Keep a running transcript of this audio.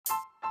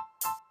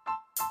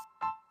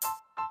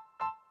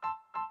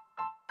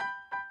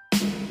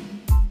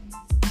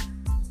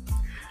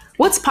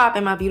What's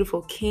poppin', my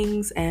beautiful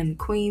kings and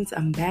queens?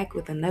 I'm back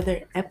with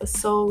another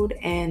episode,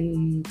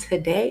 and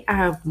today I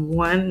have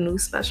one new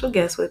special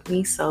guest with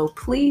me. So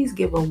please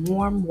give a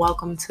warm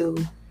welcome to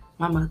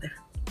my mother.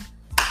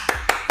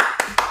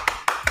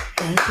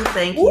 Thank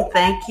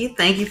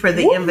you for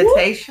the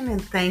invitation, and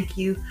thank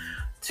you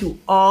to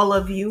all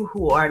of you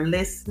who are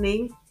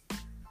listening.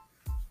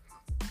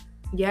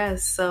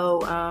 Yes,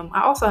 so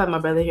I also have my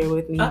brother here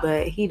with me,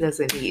 but he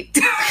doesn't need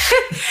to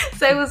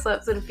say what's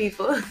up to the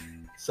people.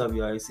 What's up,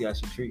 y'all? You see how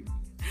she treat me.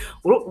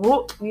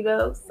 You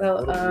know,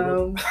 so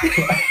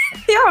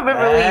y'all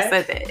remember when he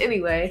said that.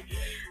 Anyway,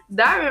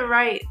 diving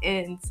right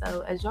in.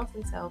 So as y'all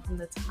can tell from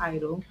the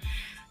title,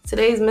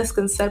 today's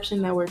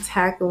misconception that we're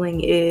tackling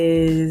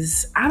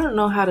is, I don't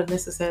know how to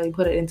necessarily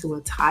put it into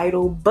a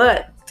title,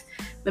 but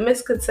the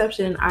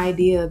misconception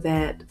idea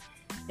that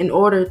in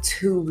order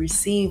to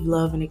receive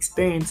love and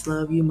experience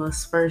love, you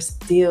must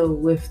first deal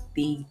with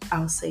the,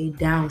 I'll say,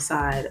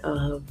 downside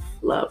of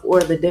love, or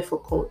the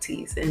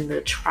difficulties and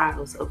the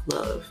trials of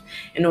love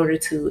in order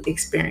to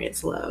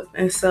experience love.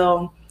 And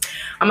so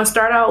I'm going to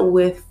start out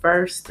with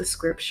first the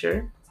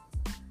scripture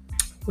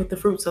with the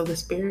fruits of the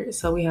Spirit.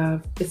 So we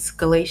have, it's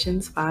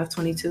Galatians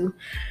 5:22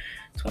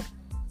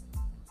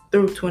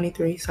 through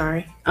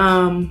 23,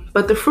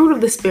 but the fruit of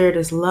the Spirit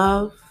is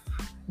love,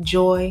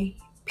 joy,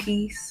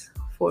 peace,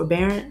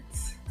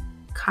 forbearance,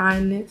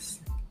 kindness,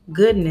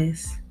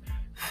 goodness,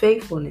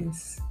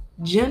 faithfulness,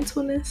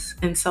 gentleness,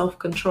 and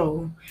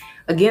self-control.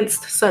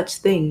 Against such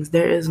things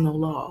there is no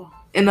law.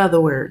 In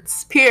other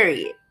words,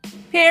 period.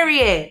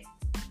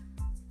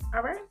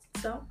 All right,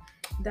 so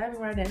diving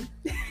right in.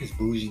 It's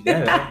bougie.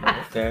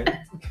 Yeah, okay.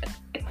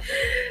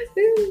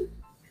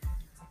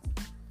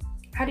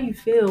 How do you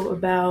feel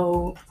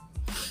about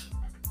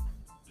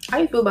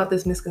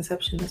this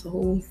misconception as a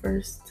whole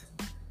first?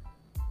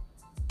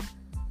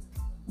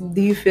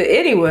 Do you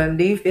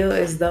feel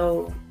as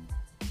though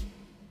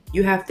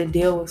you have to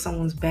deal with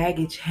someone's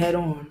baggage head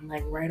on,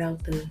 like right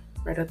out the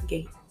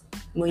gate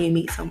when you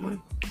meet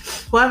someone?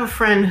 Well, I have a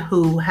friend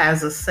who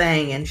has a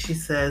saying, and she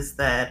says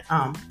that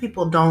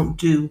people don't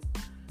do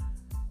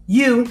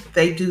you,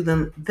 they do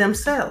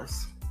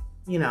themselves,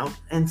 you know.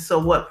 And so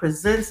what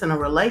presents in a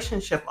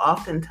relationship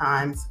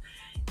oftentimes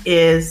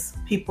is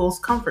people's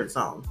comfort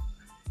zone.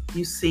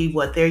 You see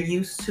what they're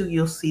used to,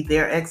 you'll see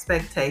their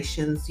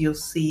expectations, you'll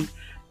see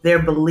their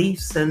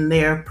beliefs and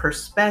their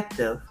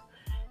perspective.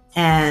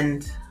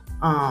 And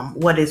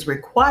what is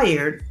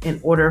required in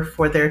order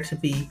for there to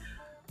be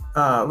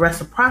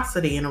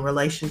reciprocity in a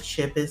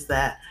relationship is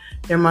that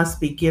there must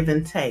be give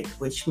and take,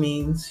 which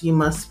means you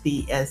must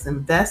be as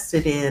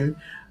invested in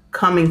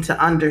coming to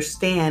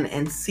understand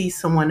and see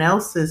someone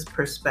else's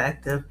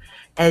perspective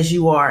as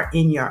you are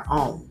in your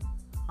own.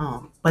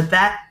 But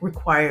that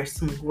requires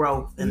some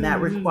growth, and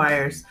that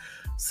requires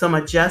some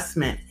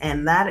adjustment.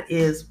 And that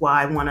is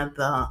why one of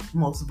the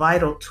most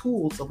vital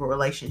tools of a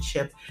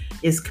relationship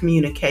is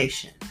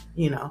communication,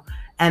 you know.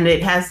 And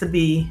it has to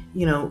be,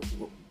 you know,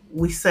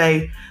 we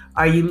say,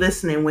 are you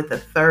listening with a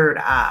third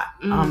eye?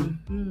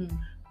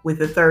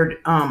 With a third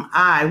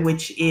eye,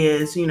 which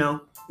is, you know,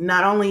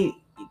 not only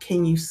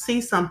can you see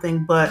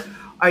something, but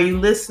are you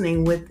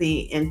listening with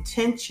the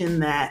intention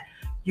that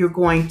you're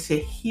going to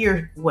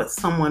hear what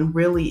someone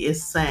really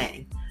is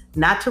saying?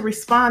 Not to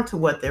respond to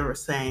what they were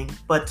saying,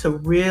 but to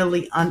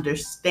really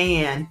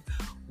understand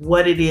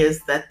what it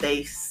is that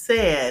they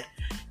said.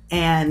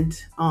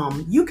 And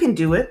you can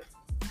do it,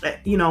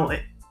 you know,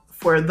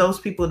 for those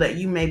people that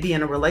you may be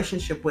in a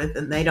relationship with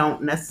and they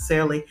don't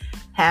necessarily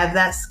have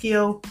that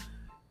skill.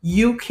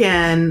 You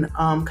can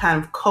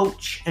kind of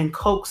coach and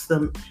coax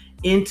them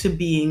into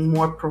being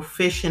more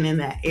proficient in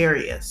that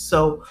area.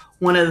 So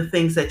one of the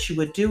things that you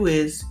would do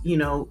is, you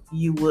know,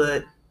 you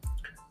would,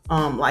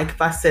 like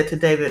if I said to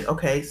David,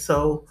 okay,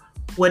 so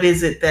what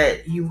is it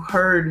that you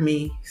heard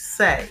me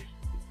say?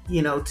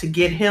 You know, to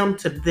get him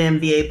to then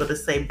be able to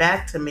say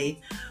back to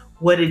me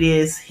what it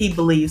is he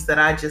believes that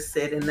I just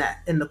said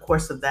in the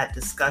course of that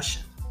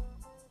discussion.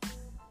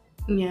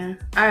 Yeah,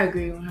 I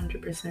agree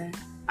 100%.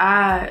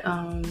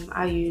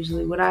 I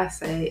usually, what I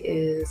say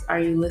is, are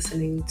you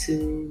listening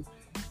to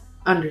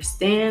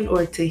understand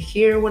or to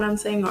hear what I'm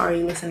saying, or are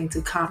you listening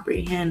to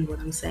comprehend what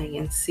I'm saying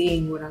and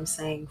seeing what I'm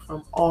saying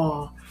from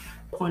all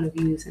point of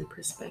views and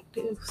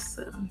perspectives?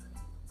 So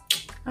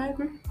I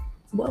agree.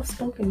 Well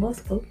spoken.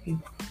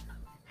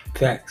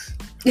 Facts.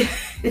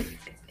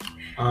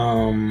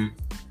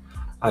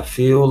 I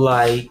feel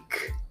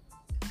like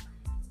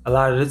a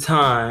lot of the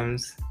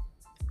times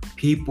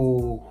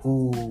people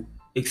who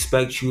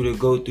expect you to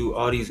go through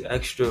all these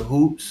extra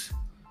hoops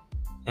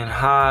and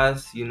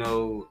highs, you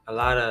know, a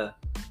lot of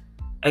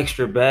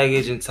extra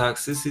baggage and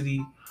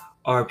toxicity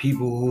are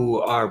people who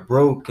are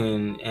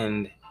broken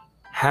and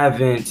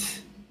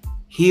haven't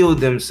healed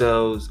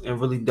themselves and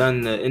really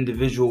done the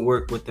individual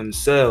work with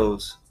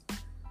themselves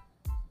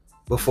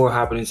before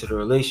hopping into the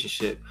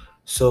relationship.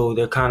 So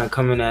they're kind of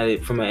coming at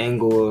it from an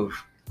angle of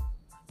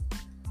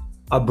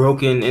a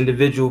broken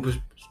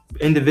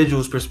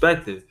individual's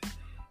perspective.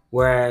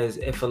 Whereas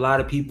if a lot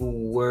of people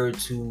were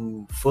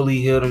to fully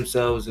heal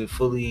themselves and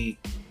fully,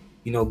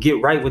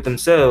 get right with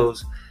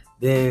themselves,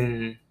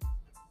 then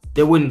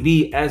there wouldn't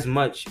be as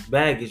much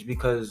baggage,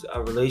 because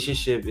a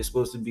relationship is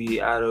supposed to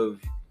be out of,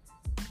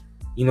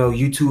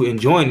 you two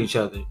enjoying each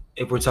other.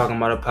 If we're talking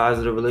about a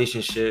positive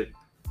relationship,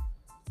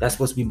 that's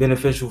supposed to be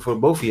beneficial for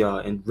both of y'all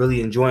and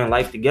really enjoying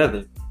life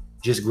together,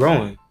 just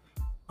growing.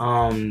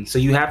 So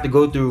you have to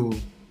go through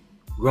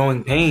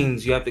growing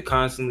pains. You have to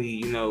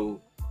constantly,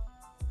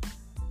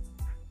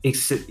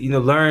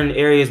 learn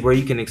areas where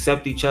you can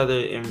accept each other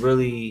and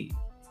really,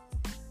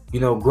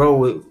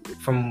 grow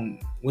from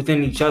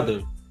within each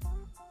other.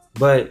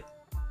 But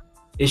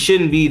it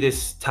shouldn't be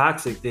this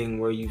toxic thing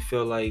where you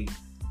feel like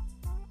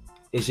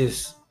it's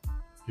just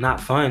not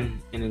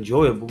fun and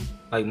enjoyable.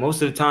 Like,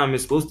 most of the time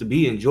it's supposed to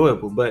be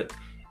enjoyable, but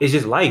it's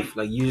just life.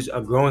 Like, you're just a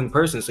growing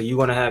person, so you're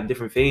going to have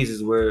different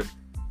phases where,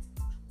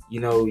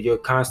 you're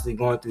constantly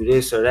going through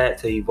this or that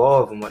to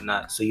evolve and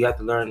whatnot. So you have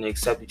to learn to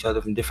accept each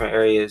other from different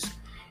areas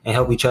and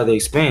help each other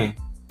expand.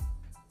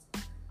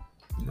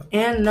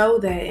 And know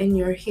that in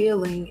your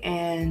healing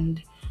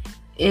and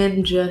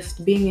in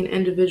just being an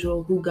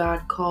individual who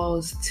God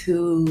calls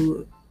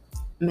to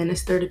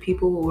minister to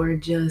people or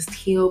just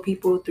heal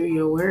people through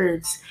your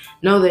words,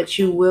 know that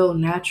you will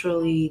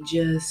naturally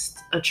just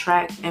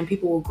attract and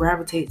people will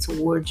gravitate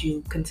towards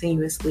you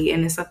continuously.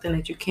 And it's something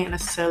that you can't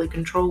necessarily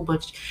control,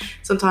 but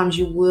sometimes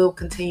you will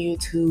continue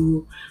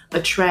to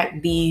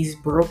attract these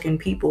broken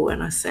people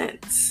in a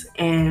sense.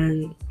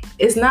 And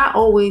it's not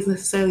always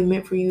necessarily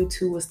meant for you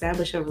to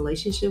establish a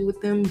relationship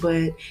with them,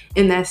 but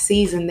in that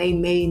season, they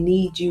may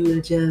need you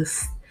to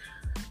just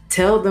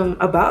tell them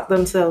about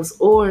themselves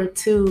or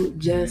to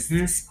just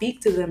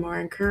speak to them or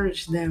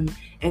encourage them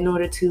in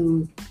order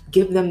to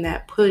give them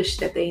that push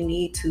that they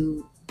need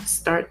to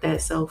start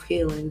that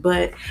self-healing.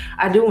 But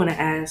I do want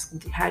to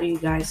ask, how do you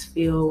guys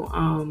feel?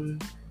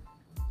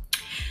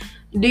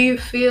 Do you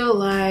feel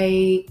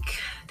like,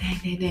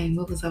 dang,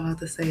 what was I about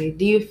to say?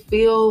 Do you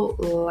feel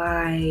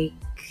like...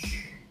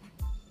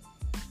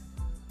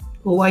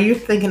 Well, while you're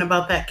thinking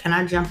about that, can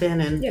I jump in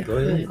and... Yeah, go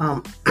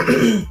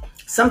ahead.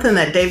 Something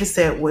that David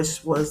said,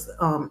 which was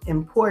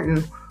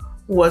important,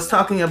 was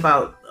talking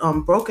about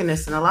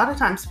brokenness. And a lot of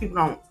times people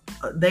don't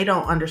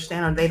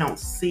understand or they don't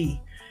see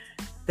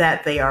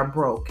that they are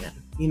broken.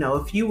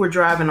 If you were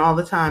driving all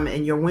the time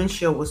and your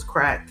windshield was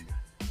cracked,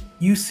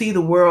 you see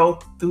the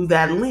world through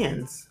that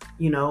lens.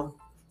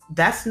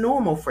 That's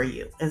normal for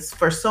you. As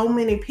for so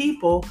many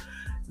people,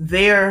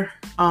 their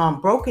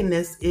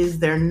brokenness is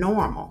their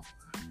normal.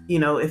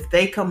 If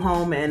they come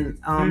home and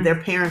their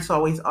parents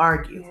always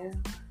argue.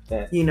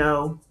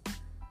 Yeah.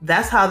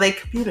 That's how they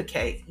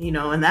communicate,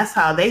 and that's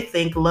how they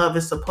think love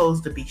is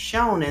supposed to be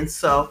shown. And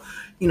so,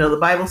 the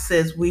Bible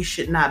says we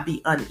should not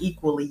be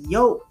unequally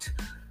yoked.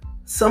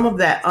 Some of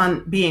that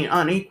being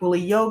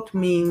unequally yoked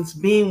means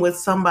being with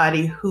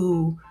somebody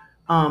who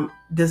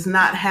does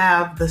not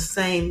have the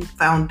same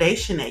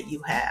foundation that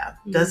you have,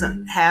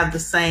 doesn't have the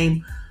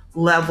same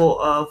level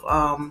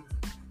of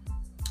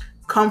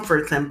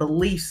comforts and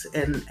beliefs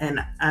and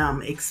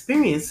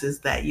experiences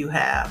that you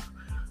have.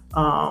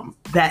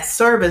 That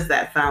serve as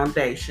that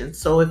foundation.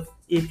 So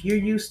if you're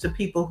used to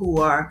people who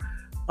are,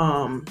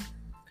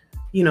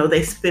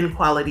 they spend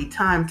quality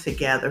time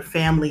together,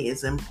 family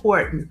is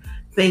important,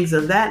 things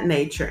of that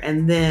nature,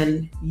 and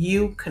then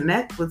you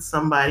connect with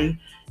somebody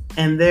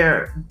and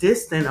they're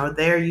distant or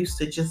they're used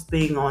to just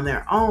being on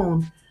their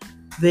own,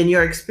 then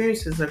your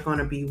experiences are going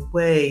to be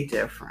way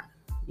different.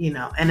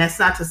 And that's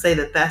not to say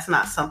that that's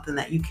not something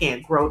that you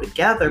can't grow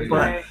together,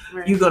 but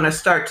right. You're going to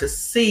start to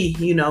see,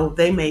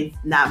 they may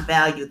not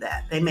value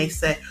that. They may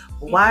say,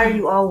 well, why are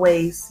you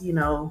always,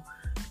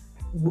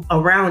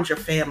 around your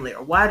family?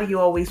 Or why do you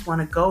always want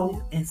to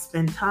go and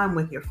spend time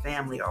with your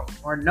family?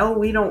 Or no,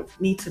 we don't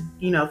need to,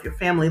 if your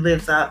family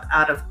lives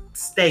out of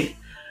state,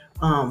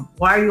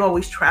 why are you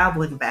always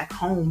traveling back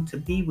home to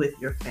be with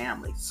your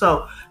family?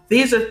 So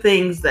these are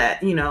things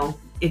that,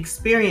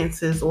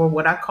 experiences, or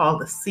what I call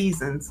the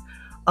seasons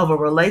of a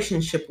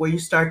relationship, where you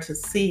start to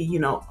see,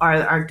 are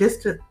our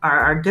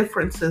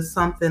differences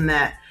something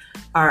that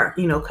are,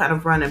 kind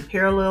of running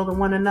parallel to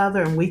one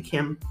another, and we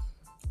can,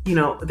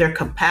 they're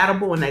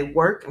compatible and they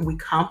work and we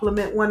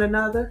complement one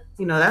another.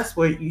 That's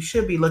where you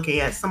should be looking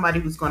at somebody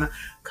who's going to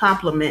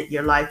complement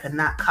your life and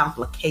not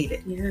complicate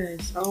it.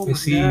 Yes. Oh my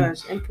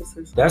gosh.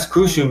 Emphasis. That's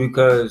crucial,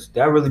 because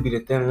that really be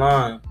the thin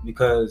line,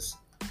 because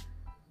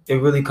it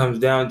really comes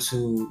down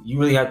to, you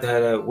really have to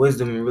have that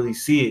wisdom and really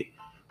see it,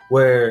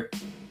 where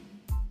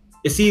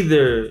it's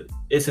either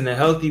it's in a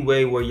healthy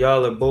way where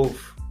y'all are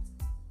both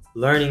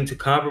learning to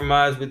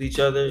compromise with each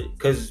other,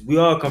 because we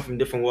all come from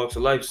different walks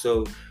of life.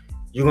 So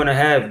you're going to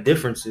have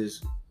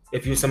differences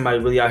if you're somebody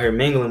really out here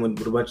mingling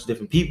with a bunch of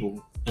different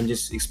people and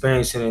just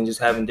experiencing and just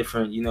having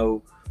different,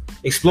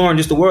 exploring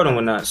just the world and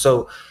whatnot.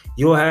 So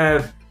you'll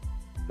have,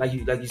 like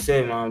you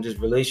said, Mom, just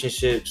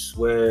relationships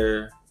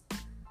where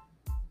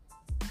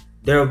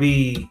there'll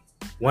be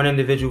one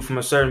individual from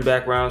a certain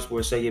background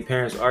where, say, your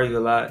parents argue a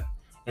lot,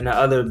 and the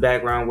other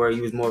background where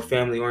you was more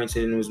family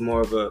oriented and it was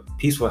more of a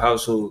peaceful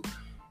household.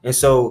 And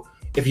so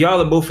if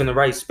y'all are both in the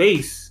right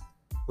space,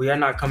 where you're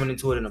not coming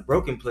into it in a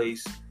broken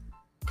place,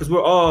 because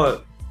we're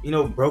all,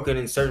 broken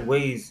in certain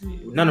ways.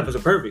 None of us are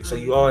perfect. So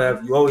you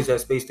always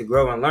have space to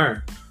grow and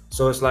learn.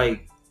 So it's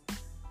like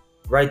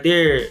right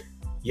there,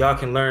 y'all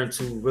can learn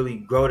to really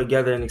grow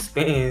together and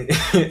expand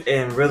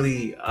and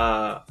really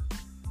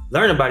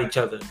learn about each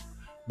other.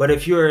 But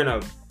if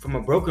you're from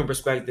a broken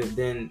perspective,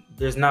 then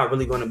there's not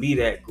really going to be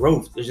that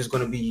growth. There's just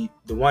going to be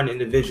the one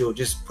individual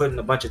just putting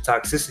a bunch of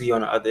toxicity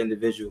on the other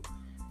individual.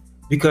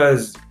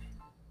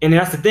 And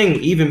that's the thing,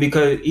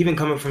 even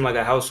coming from like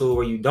a household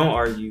where you don't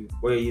argue,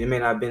 where there may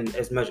not have been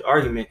as much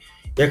argument,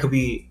 there could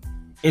be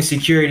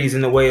insecurities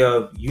in the way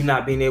of you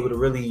not being able to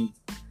really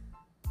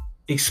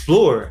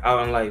explore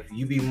out in life.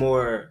 You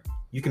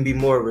can be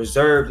more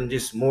reserved and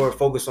just more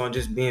focused on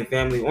just being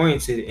family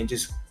oriented and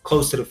just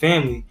close to the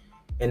family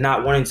and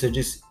not wanting to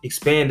just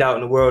expand out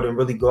in the world and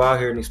really go out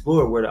here and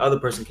explore where the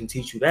other person can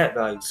teach you that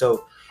value.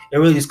 So it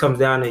really just comes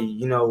down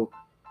to,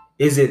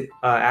 is it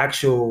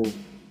actual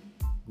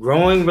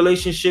growing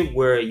relationship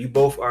where you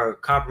both are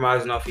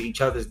compromising off of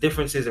each other's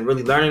differences and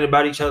really learning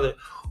about each other?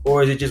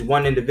 Or is it just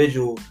one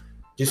individual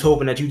just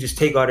hoping that you just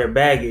take all their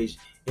baggage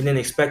and then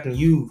expecting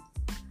you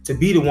to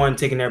be the one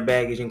taking their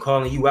baggage and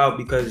calling you out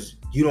because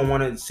you don't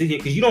want to sit here,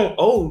 because you don't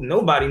owe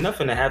nobody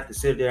nothing to have to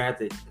sit there and have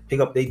to pick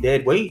up their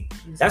dead weight.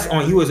 Exactly. That's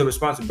on you as a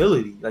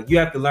responsibility. Like, you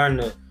have to learn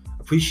to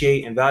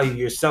appreciate and value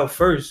yourself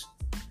first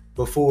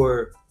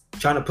before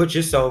trying to put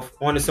yourself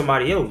onto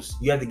somebody else.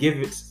 You have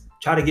to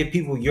try to give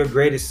people your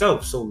greatest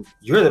self. So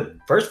the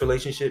first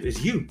relationship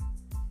is you,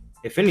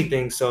 if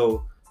anything.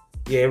 So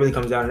yeah, it really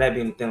comes down to that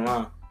being a thin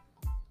line.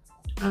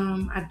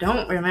 I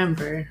don't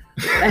remember.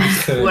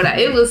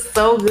 It was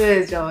so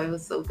good, y'all. It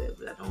was so good,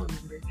 but I don't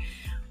remember.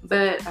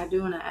 But I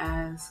do want to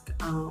ask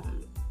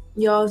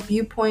y'all's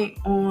viewpoint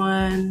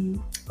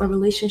on a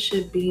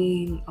relationship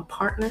being a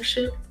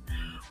partnership,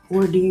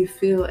 or do you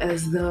feel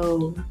as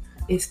though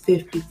it's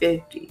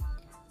 50-50?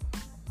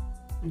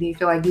 Do you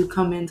feel like you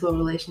come into a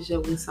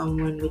relationship with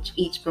someone which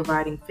each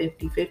providing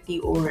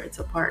 50-50, or it's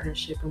a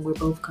partnership and we're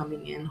both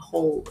coming in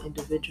whole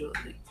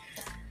individually?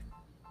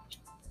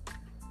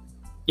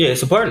 Yeah,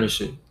 it's a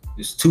partnership.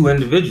 It's two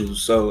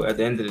individuals. So at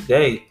the end of the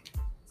day,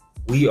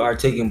 we are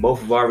taking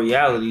both of our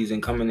realities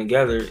and coming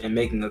together and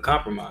making a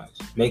compromise,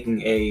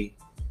 making a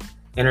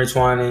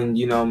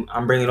intertwining,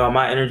 I'm bringing all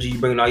my energy, you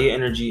bringing all your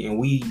energy, and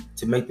we,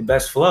 to make the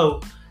best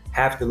flow,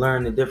 have to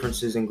learn the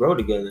differences and grow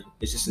together.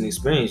 It's just an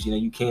experience.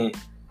 You can't.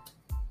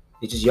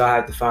 It's just y'all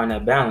have to find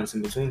that balance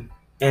in between.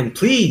 And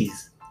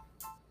please,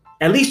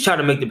 at least try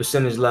to make the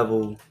percentage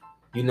level,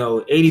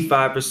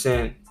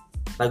 85%,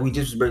 like we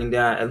just was breaking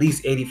down, at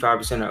least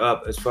 85% are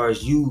up as far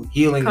as you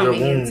healing your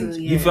wounds.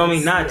 You feel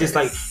me? Not just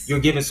like you're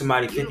giving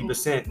somebody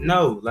 50%.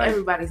 No, like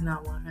everybody's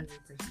not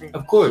 100%.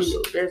 Of course.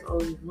 Healed. There's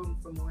always room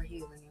for more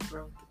healing and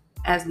growth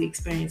as we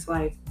experience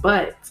life.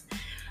 But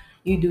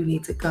you do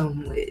need to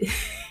come with,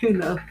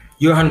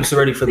 You're 100%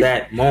 ready for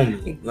that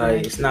moment. Exactly.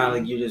 Like, it's not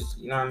like you're just,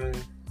 you know what I mean?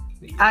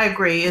 I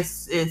agree.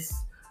 It's 100%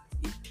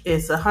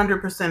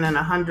 and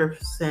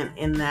 100%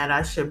 in that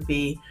I should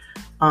be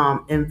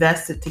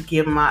invested to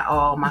give my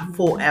all, my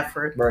full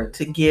effort, right,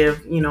 to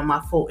give,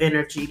 my full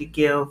energy, to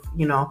give,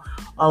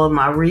 all of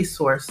my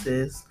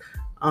resources,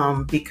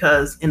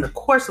 because in the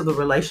course of the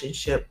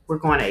relationship, we're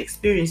going to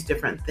experience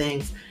different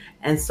things.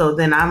 And so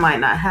then I might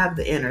not have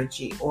the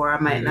energy, or I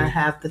might not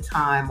have the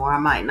time, or I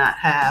might not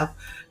have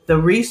the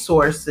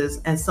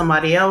resources, and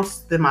somebody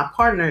else, then my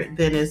partner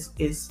then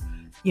is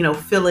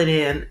filling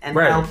in and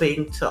right,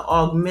 helping to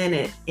augment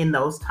it in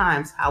those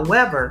times.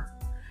 However,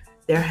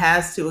 there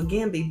has to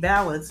again be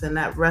balance and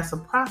that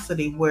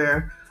reciprocity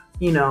where,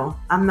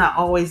 I'm not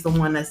always the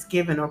one that's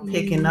giving or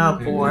picking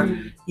up, or,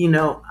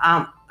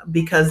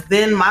 because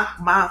then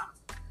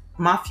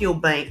my fuel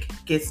bank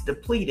gets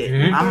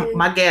depleted.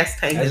 My gas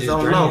tank is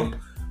on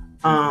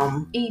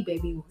low. E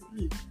baby.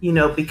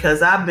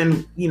 Because I've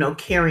been,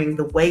 carrying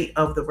the weight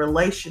of the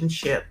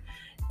relationship.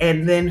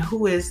 And then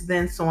who is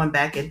then sowing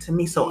back into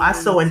me? So I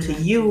sow into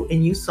you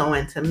and you sow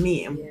into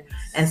me.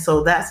 And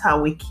so that's how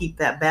we keep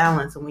that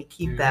balance and we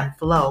keep that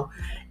flow.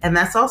 And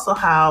that's also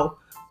how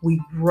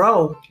we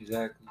grow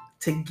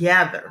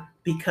together,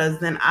 because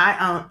then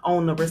I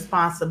own the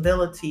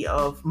responsibility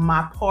of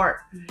my part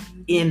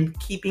in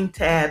keeping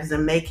tabs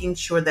and making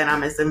sure that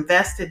I'm as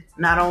invested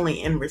not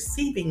only in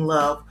receiving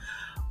love,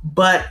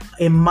 but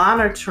in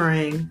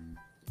monitoring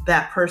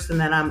that person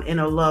that I'm in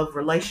a love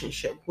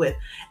relationship with.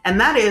 And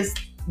that is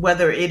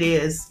whether it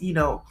is,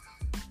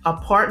 a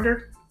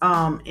partner,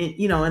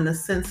 in the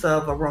sense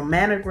of a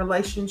romantic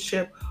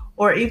relationship,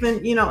 or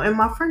even, in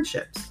my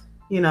friendships,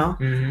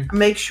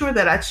 make sure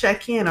that I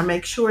check in, or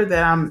make sure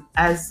that I'm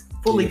as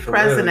fully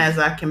present as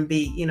I can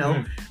be,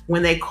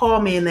 when they call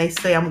me and they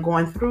say I'm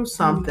going through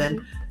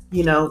something,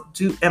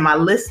 am I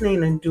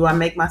listening, and do I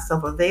make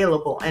myself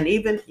available? And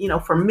even,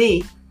 for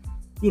me,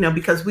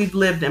 because we've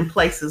lived in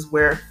places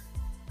where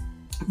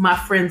my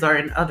friends are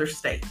in other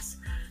states,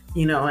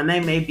 and they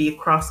may be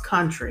across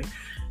country.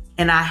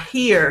 And I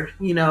hear,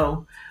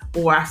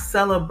 or I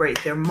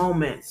celebrate their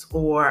moments,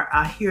 or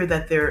I hear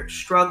that they're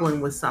struggling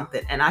with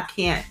something, and I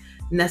can't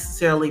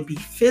necessarily be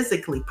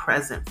physically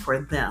present for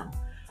them.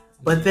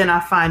 But then I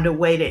find a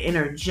way to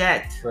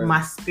interject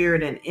my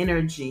spirit and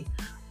energy.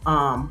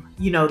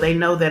 They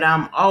know that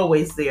I'm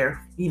always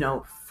there,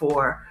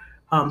 for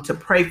to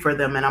pray for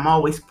them, and I'm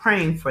always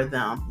praying for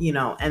them,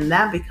 and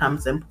that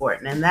becomes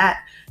important. And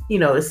that,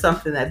 is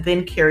something that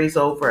then carries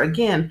over.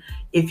 Again,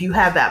 if you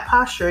have that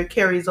posture, it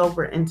carries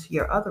over into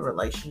your other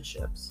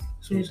relationships.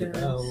 It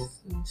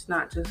does. It's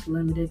not just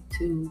limited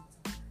to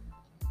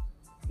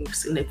your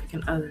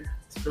significant other.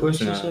 It's the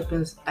relationship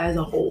as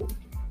a whole.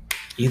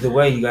 Either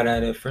way, you gotta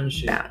have that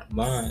friendship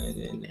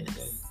bond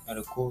at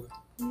a core.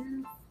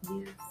 Yes.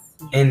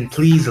 And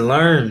please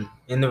learn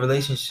in the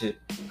relationship,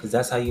 because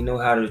that's how you know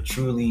how to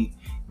truly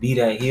be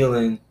that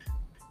healing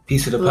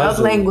piece of the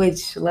puzzle. Love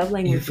language.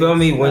 You feel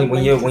me?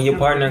 When your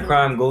partner in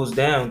crime goes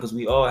down, because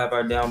we all have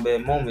our down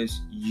bad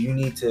moments, you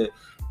need to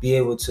be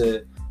able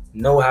to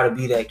know how to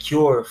be that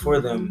cure for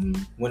them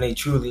when they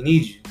truly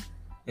need you,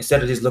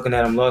 instead of just looking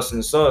at them lost in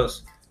the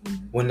sauce.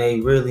 When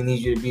they really need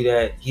you to be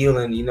that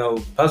healing,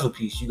 puzzle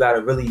piece. You got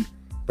to really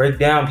break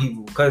down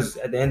people, because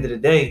at the end of the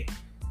day,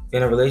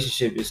 in a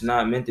relationship, it's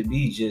not meant to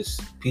be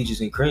just peaches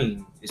and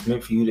cream. It's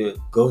meant for you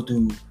to go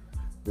through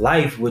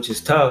life, which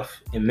is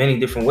tough in many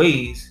different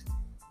ways,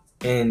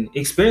 and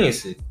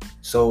experience it.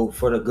 So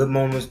for the good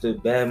moments, the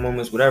bad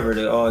moments, whatever,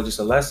 they're all just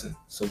a lesson.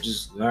 So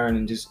just learn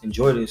and just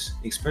enjoy this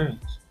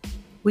experience.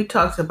 We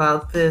talked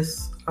about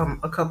this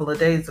a couple of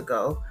days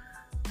ago.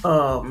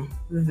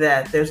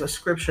 That there's a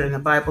scripture in the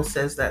Bible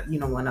says that,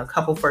 when a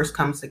couple first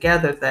comes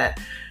together, that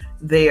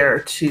they are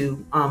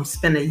to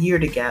spend a year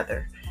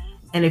together.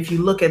 And if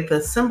you look at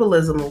the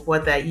symbolism of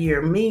what that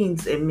year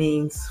means, it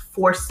means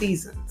 4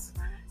 seasons.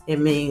 It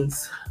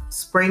means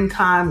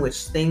springtime,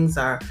 which things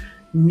are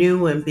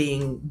new and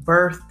being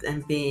birthed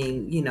and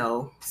being,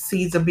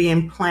 seeds are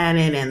being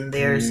planted, and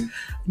there's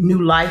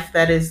new life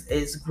that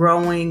is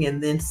growing.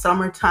 And then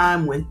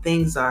summertime, when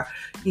things are,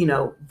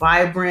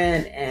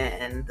 vibrant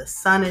and the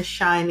sun is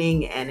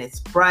shining and it's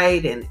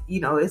bright and,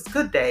 it's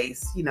good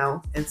days,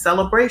 and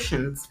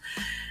celebrations.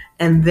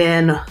 And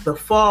then the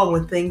fall,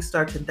 when things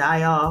start to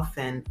die off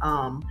and,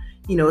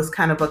 it's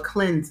kind of a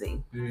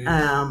cleansing.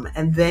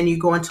 And then you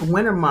go into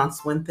winter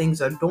months when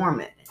things are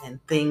dormant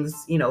and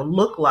things,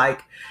 look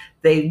like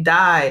they've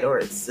died, or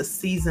it's a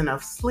season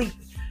of sleep.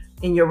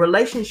 In your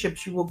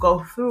relationships, you will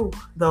go through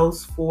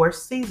those 4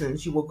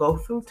 seasons. You will go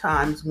through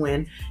times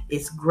when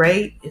it's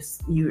great.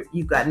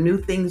 You got new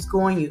things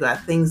going. You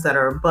got things that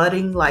are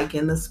budding, like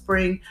in the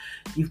spring.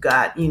 You've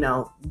got,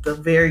 the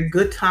very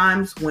good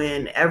times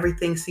when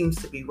everything seems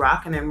to be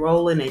rocking and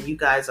rolling and you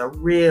guys are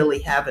really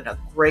having a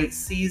great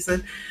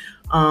season.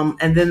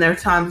 And then there are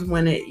times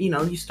when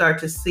you start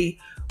to see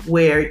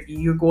where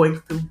you're going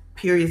through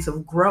periods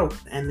of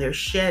growth, and there's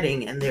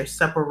shedding and there's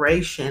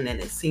separation,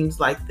 and it seems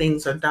like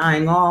things are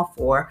dying off,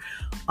 or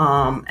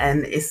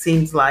and it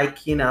seems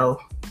like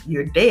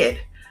you're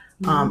dead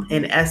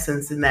in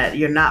essence, in that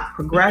you're not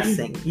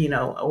progressing,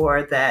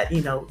 or that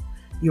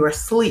you're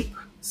asleep,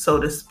 so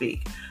to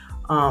speak.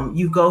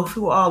 You go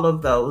through all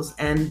of those,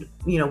 and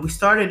we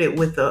started it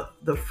with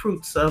the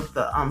fruits of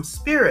the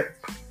spirit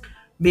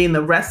being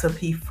the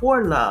recipe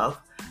for love.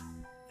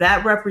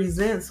 That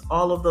represents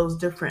all of those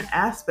different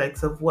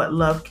aspects of what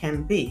love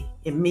can be.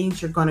 It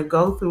means you're going to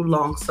go through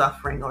long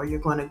suffering, or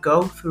you're going to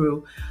go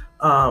through,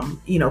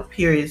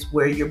 periods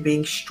where you're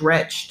being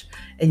stretched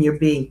and you're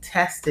being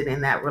tested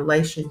in that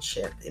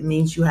relationship. It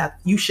means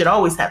you should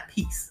always have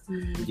peace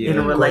in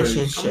a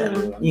relationship.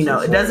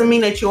 It doesn't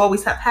mean that you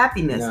always have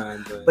happiness,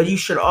 but you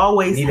should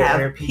always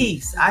have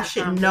peace. I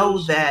should know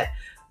that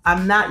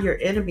I'm not your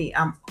enemy.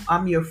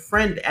 I'm your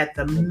friend at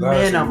the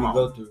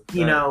minimum,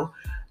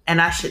 and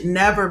I should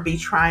never be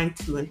trying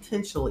to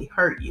intentionally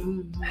hurt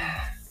you.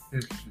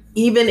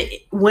 Even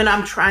when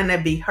I'm trying to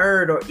be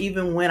heard, or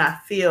even when I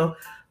feel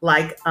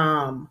like,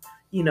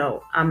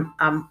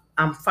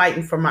 I'm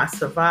fighting for my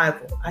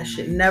survival, I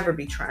should never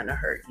be trying to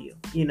hurt you.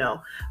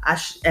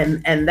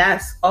 And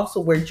that's also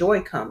where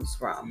joy comes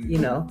from.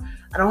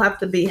 I don't have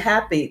to be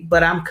happy,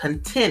 but I'm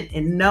content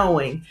in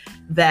knowing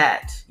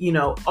that,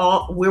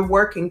 we're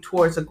working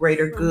towards a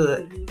greater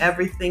good.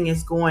 Everything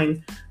is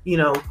going,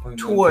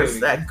 towards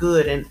that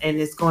good, and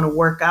it's going to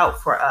work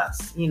out for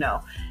us,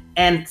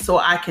 and so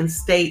I can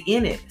stay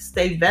in it,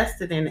 stay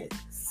vested in it,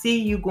 see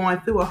you going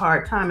through a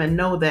hard time, and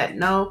know that,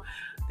 no,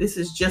 this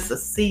is just a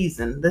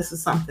season. This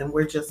is something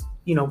we're just,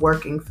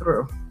 working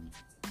through.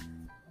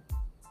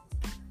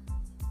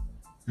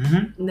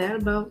 That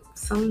about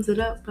sums it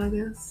up, I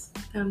guess.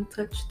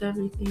 Touched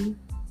everything.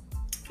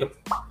 Yep.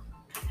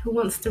 Who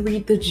wants to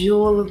read the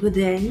jewel of the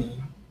day?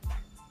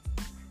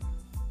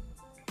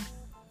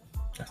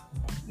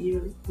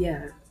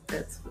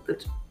 That's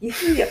what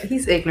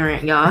he's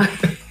ignorant, y'all.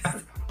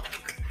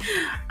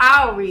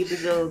 I'll read the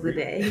jewel of the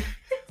day.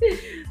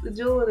 The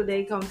jewel of the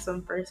day comes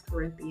from 1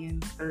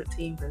 Corinthians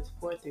 13, verse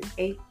 4 through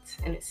 8,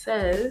 and it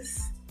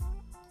says,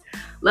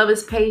 "Love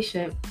is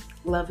patient,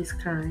 love is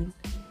kind.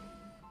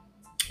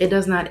 It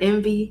does not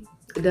envy,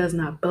 it does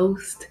not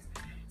boast,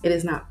 It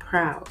is not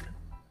proud.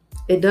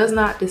 It does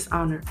not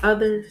dishonor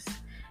others.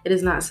 It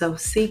is not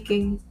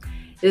self-seeking.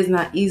 It is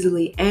not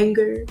easily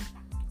angered.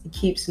 It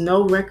keeps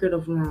no record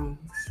of wrongs.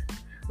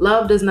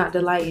 Love does not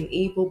delight in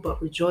evil,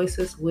 but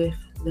rejoices with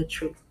the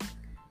truth.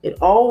 It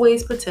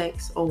always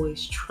protects,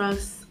 always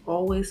trusts,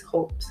 always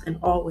hopes, and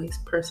always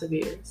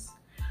perseveres.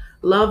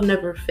 Love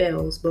never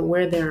fails, but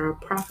where there are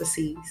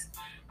prophecies,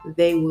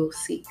 they will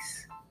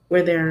cease.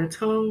 Where there are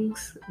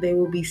tongues, they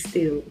will be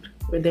stilled.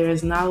 Where there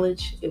is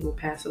knowledge, it will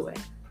pass away.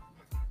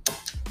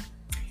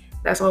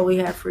 That's all we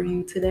have for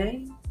you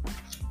today.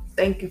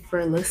 Thank you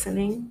for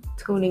listening,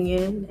 tuning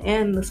in,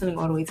 and listening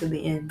all the way to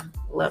the end.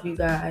 Love you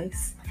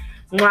guys.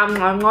 Mwah,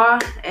 mwah,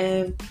 mwah,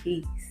 and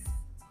peace.